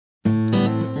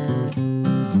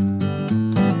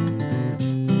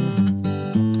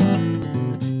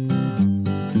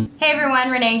Hey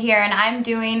everyone, Renee here, and I'm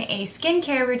doing a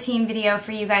skincare routine video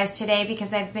for you guys today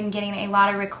because I've been getting a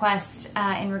lot of requests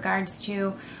in regards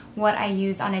to what I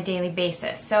use on a daily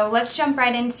basis. So let's jump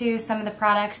right into some of the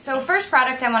products. So first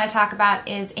product I want to talk about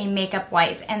is a makeup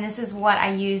wipe, and this is what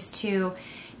I use to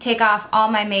take off all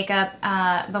my makeup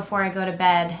before I go to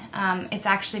bed. It's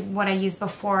actually what I use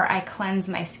before I cleanse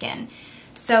my skin.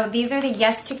 So these are the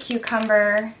Yes to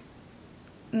Cucumber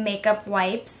makeup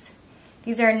wipes.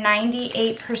 These are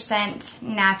 98%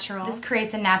 natural. This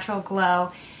creates a natural glow,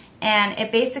 and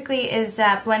it basically is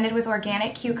blended with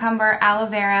organic cucumber, aloe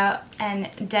vera,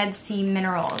 and Dead Sea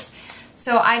minerals.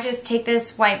 So I just take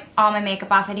this, wipe all my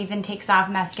makeup off. It even takes off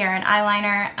mascara and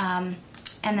eyeliner,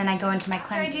 and then I go into my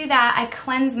cleanse. After I do that, I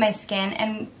cleanse my skin,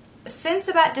 and since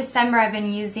about December I've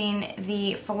been using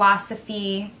the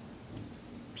Philosophy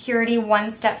Purity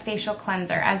One Step Facial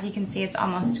Cleanser. As you can see, it's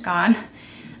almost gone.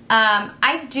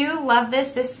 I do love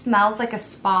this. This smells like a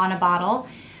spa in a bottle.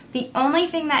 The only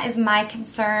thing that is my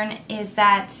concern is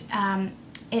that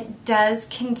it does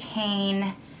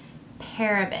contain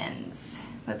parabens.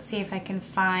 Let's see if I can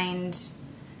find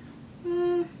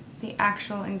the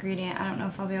actual ingredient. I don't know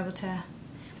if I'll be able to.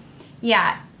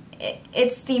 Yeah,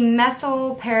 it's the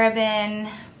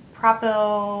methylparaben,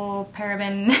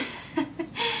 propylparaben.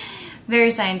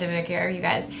 Very scientific here, you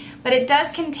guys. But it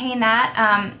does contain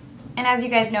that. And as you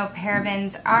guys know,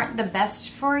 parabens aren't the best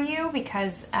for you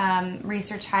because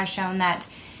research has shown that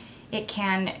it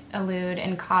can elude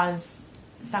and cause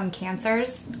some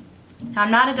cancers. Now,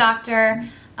 I'm not a doctor,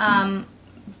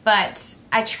 but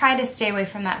I try to stay away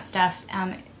from that stuff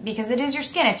because it is your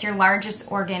skin. It's your largest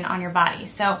organ on your body.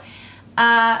 So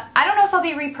I don't know if I'll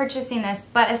be repurchasing this,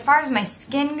 but as far as my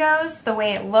skin goes, the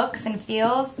way it looks and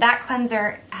feels, that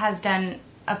cleanser has done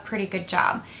a pretty good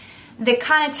job. The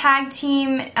kind of tag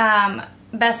team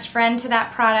best friend to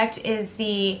that product is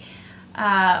the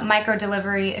Micro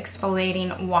Delivery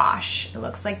Exfoliating Wash. It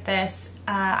looks like this.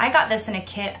 I got this in a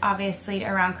kit, obviously,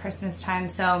 around Christmas time,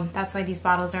 so that's why these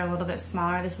bottles are a little bit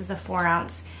smaller. This is a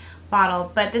 4-ounce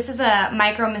bottle, but this is a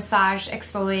Micro Massage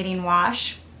Exfoliating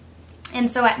Wash.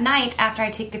 And so at night, after I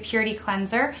take the Purity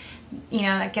Cleanser, you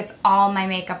know, that gets all my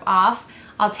makeup off,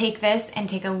 I'll take this and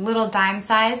take a little dime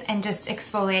size and just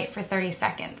exfoliate for 30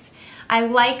 seconds. I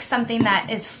like something that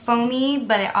is foamy,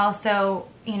 but it also,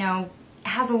 you know,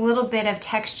 has a little bit of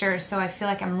texture, so I feel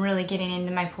like I'm really getting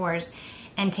into my pores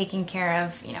and taking care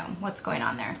of, you know, what's going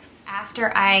on there.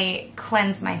 After I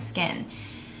cleanse my skin,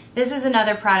 this is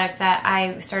another product that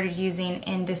I started using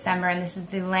in December, and this is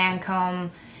the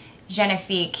Lancome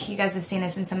Genifique. You guys have seen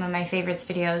this in some of my favorites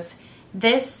videos.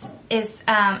 This is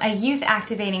a youth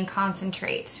activating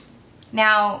concentrate.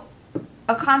 Now,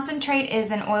 a concentrate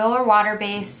is an oil or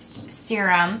water-based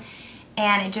serum,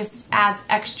 and it just adds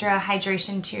extra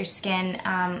hydration to your skin,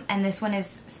 and this one is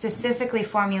specifically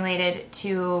formulated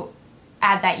to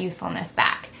add that youthfulness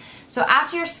back. So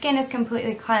after your skin is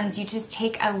completely cleansed, you just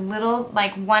take a little,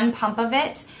 like 1 pump of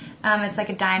it, it's like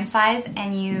a dime size,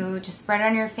 and you just spread it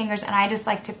on your fingers, and I just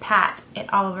like to pat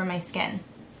it all over my skin.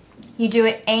 You do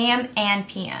it AM and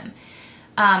PM.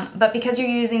 But because you're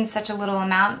using such a little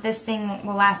amount, this thing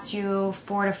will last you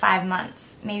 4 to 5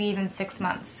 months, maybe even 6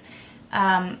 months.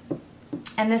 And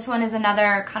this one is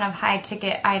another kind of high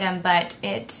ticket item, but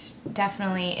it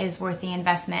definitely is worth the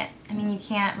investment. I mean, you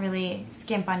can't really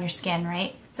skimp on your skin,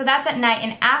 right? So that's at night,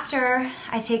 and after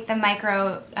I take the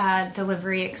Micro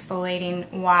Delivery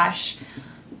Exfoliating Wash,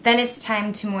 then it's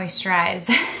time to moisturize.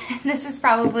 This is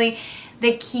probably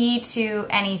the key to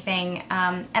anything.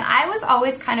 And I was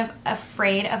always kind of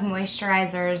afraid of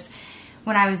moisturizers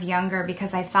when I was younger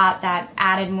because I thought that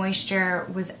added moisture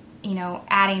was, you know,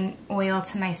 adding oil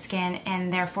to my skin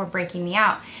and therefore breaking me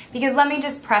out. Because let me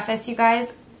just preface, you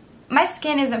guys, my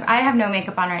skin isn't, I have no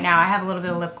makeup on right now. I have a little bit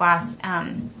of lip gloss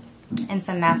and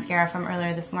some mascara from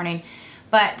earlier this morning.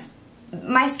 But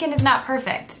my skin is not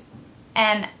perfect.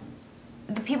 And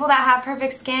the people that have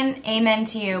perfect skin, amen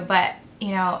to you, but you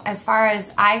know, as far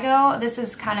as I go, this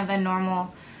is kind of a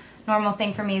normal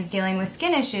thing for me is dealing with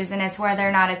skin issues, and it's whether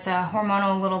or not it's a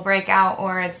hormonal little breakout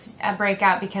or it's a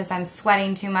breakout because I'm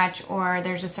sweating too much or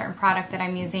there's a certain product that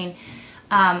I'm using.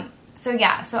 So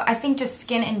yeah, so I think just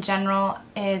skin in general,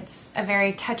 it's a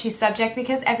very touchy subject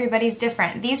because everybody's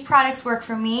different. These products work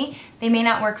for me, they may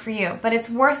not work for you, but it's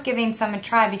worth giving some a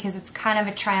try because it's kind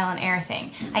of a trial and error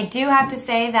thing. I do have to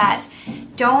say that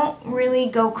don't really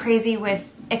go crazy with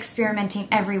experimenting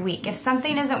every week. If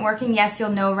something isn't working, yes, you'll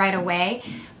know right away,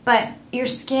 but your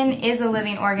skin is a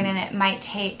living organ and it might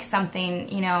take something,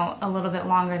 you know, a little bit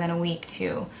longer than a week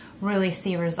to really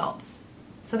see results.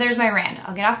 So there's my rant.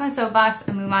 I'll get off my soapbox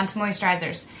and move on to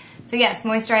moisturizers. So yes,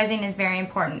 moisturizing is very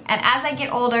important. And as I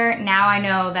get older, now I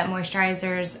know that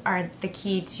moisturizers are the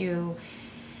key to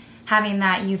having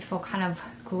that youthful kind of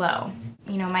glow.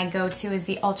 You know, my go-to is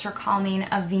the Ultra Calming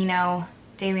Aveeno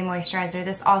Daily Moisturizer.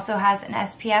 This also has an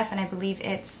SPF, and I believe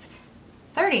it's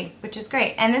 30, which is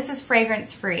great. And this is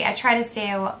fragrance-free. I try to stay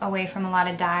away from a lot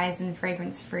of dyes, and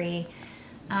fragrance-free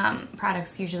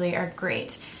products usually are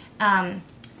great.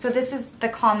 So this is the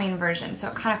calming version. So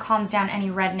it kind of calms down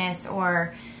any redness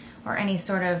or any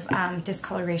sort of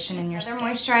discoloration in your skin.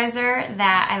 Another moisturizer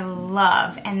that I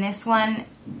love, and this one,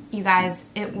 you guys,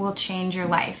 it will change your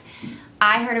life.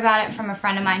 I heard about it from a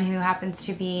friend of mine who happens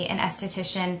to be an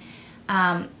esthetician.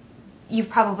 You've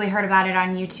probably heard about it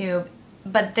on YouTube,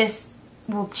 but this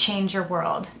will change your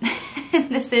world.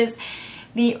 This is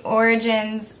the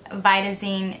Origins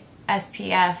Vitazine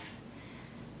SPF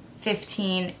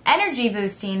 15 Energy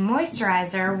Boosting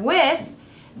Moisturizer with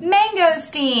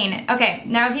mangosteen. Okay,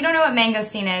 now if you don't know what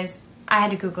mangosteen is, I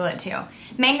had to Google it too.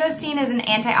 Mangosteen is an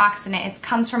antioxidant. It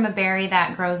comes from a berry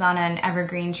that grows on an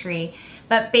evergreen tree.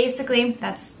 But basically,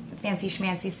 that's fancy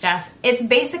schmancy stuff. It's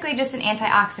basically just an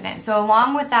antioxidant. So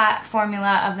along with that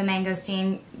formula of the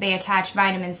mangosteen, they attach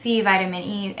vitamin C, vitamin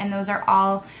E, and those are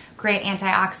all great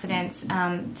antioxidants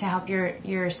to help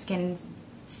your skin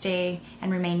stay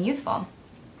and remain youthful.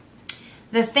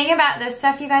 The thing about this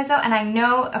stuff, you guys, though, and I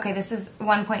know, okay, this is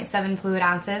 1.7 fluid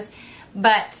ounces,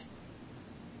 but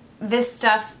this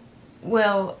stuff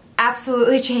will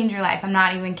absolutely change your life. I'm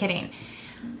not even kidding.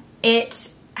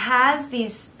 It has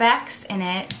these specks in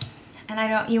it,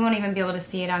 and you won't even be able to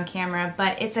see it on camera,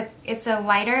 but it's a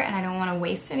lighter, and I don't want to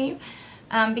waste any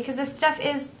because this stuff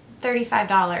is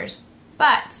 $35,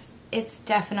 but it's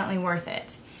definitely worth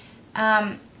it.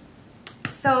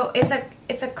 So it's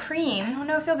a cream. I don't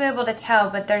know if you'll be able to tell,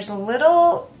 but there's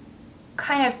little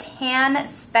kind of tan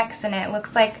specks in it. It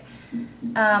looks like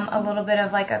a little bit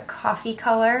of like a coffee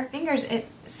color. Fingers, it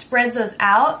spreads those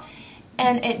out,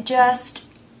 and it just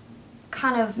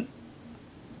kind of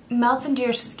melts into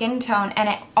your skin tone, and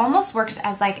it almost works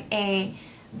as like a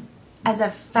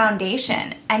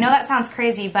foundation. I know that sounds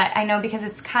crazy, but I know because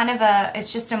it's kind of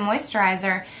it's just a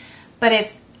moisturizer, but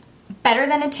it's better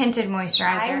than a tinted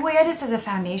moisturizer. I wear this as a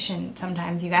foundation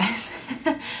sometimes, you guys.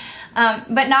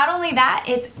 But not only that,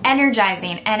 it's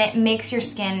energizing and it makes your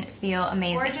skin feel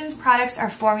amazing. Origins products are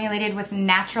formulated with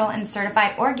natural and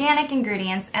certified organic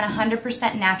ingredients and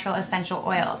 100% natural essential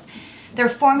oils. They're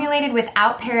formulated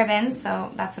without parabens,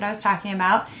 so that's what I was talking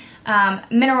about,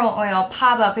 mineral oil,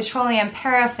 PABA, petroleum,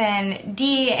 paraffin,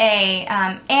 DEA,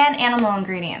 and animal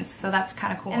ingredients, so that's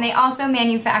kind of cool. And they also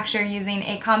manufacture using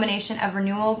a combination of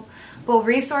renewable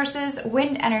resources,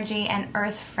 wind energy, and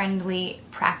earth-friendly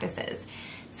practices.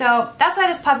 So that's why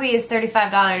this puppy is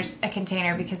 $35 a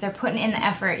container, because they're putting in the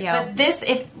effort, yo. But this,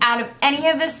 if out of any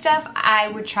of this stuff, I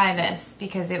would try this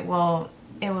because it will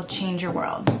change your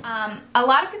world. A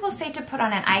lot of people say to put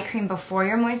on an eye cream before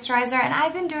your moisturizer, and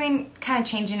I've been doing kind of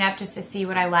changing it up just to see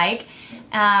what I like.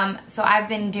 So I've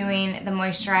been doing the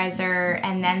moisturizer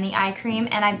and then the eye cream,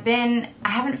 and I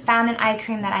haven't found an eye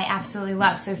cream that I absolutely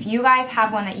love. So if you guys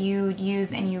have one that you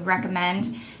use and you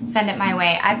recommend, send it my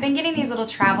way. I've been getting these little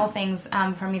travel things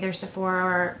from either Sephora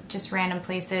or just random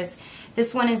places.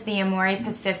 This one is the Amore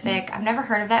Pacific. I've never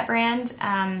heard of that brand.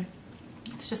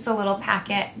 It's just a little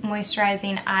packet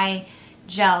moisturizing eye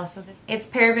gel. So it's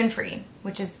paraben free,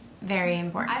 which is very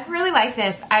important. I've really liked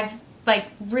this. I've like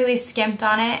really skimped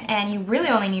on it, and you really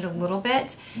only need a little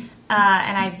bit.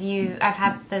 And I've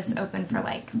had this open for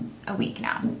like a week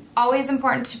now. Always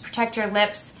important to protect your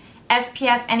lips.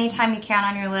 SPF anytime you can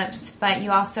on your lips, but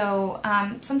you also,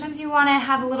 sometimes you want to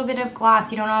have a little bit of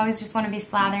gloss. You don't always just want to be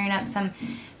slathering up some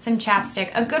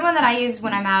chapstick. A good one that I use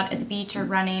when I'm out at the beach or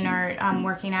running or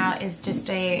working out is just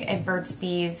a Burt's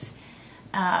Bees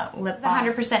lip balm.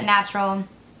 It's 100% natural.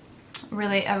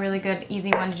 Really, a really good,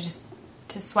 easy one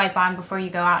to swipe on before you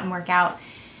go out and work out.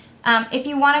 If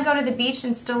you want to go to the beach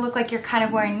and still look like you're kind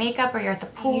of wearing makeup, or you're at the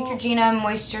pool, Neutrogena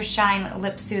Moisture Shine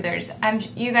Lip Soothers.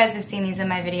 You guys have seen these in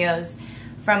my videos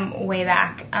from way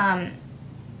back,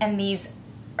 and these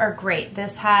are great.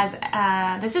 This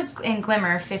is in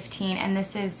Glimmer 15, and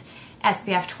this is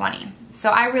SPF 20.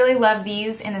 So I really love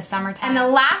these in the summertime. And the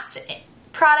last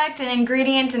product and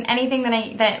ingredient and anything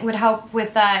that would help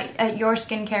with your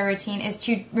skincare routine is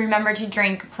to remember to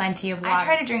drink plenty of water. I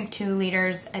try to drink 2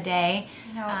 liters a day.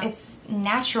 You know, it's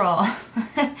natural.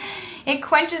 It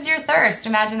quenches your thirst.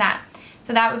 Imagine that.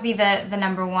 So that would be the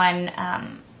number one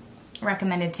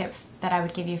recommended tip that I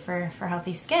would give you for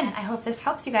healthy skin. I hope this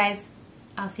helps you guys.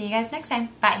 I'll see you guys next time.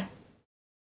 Bye.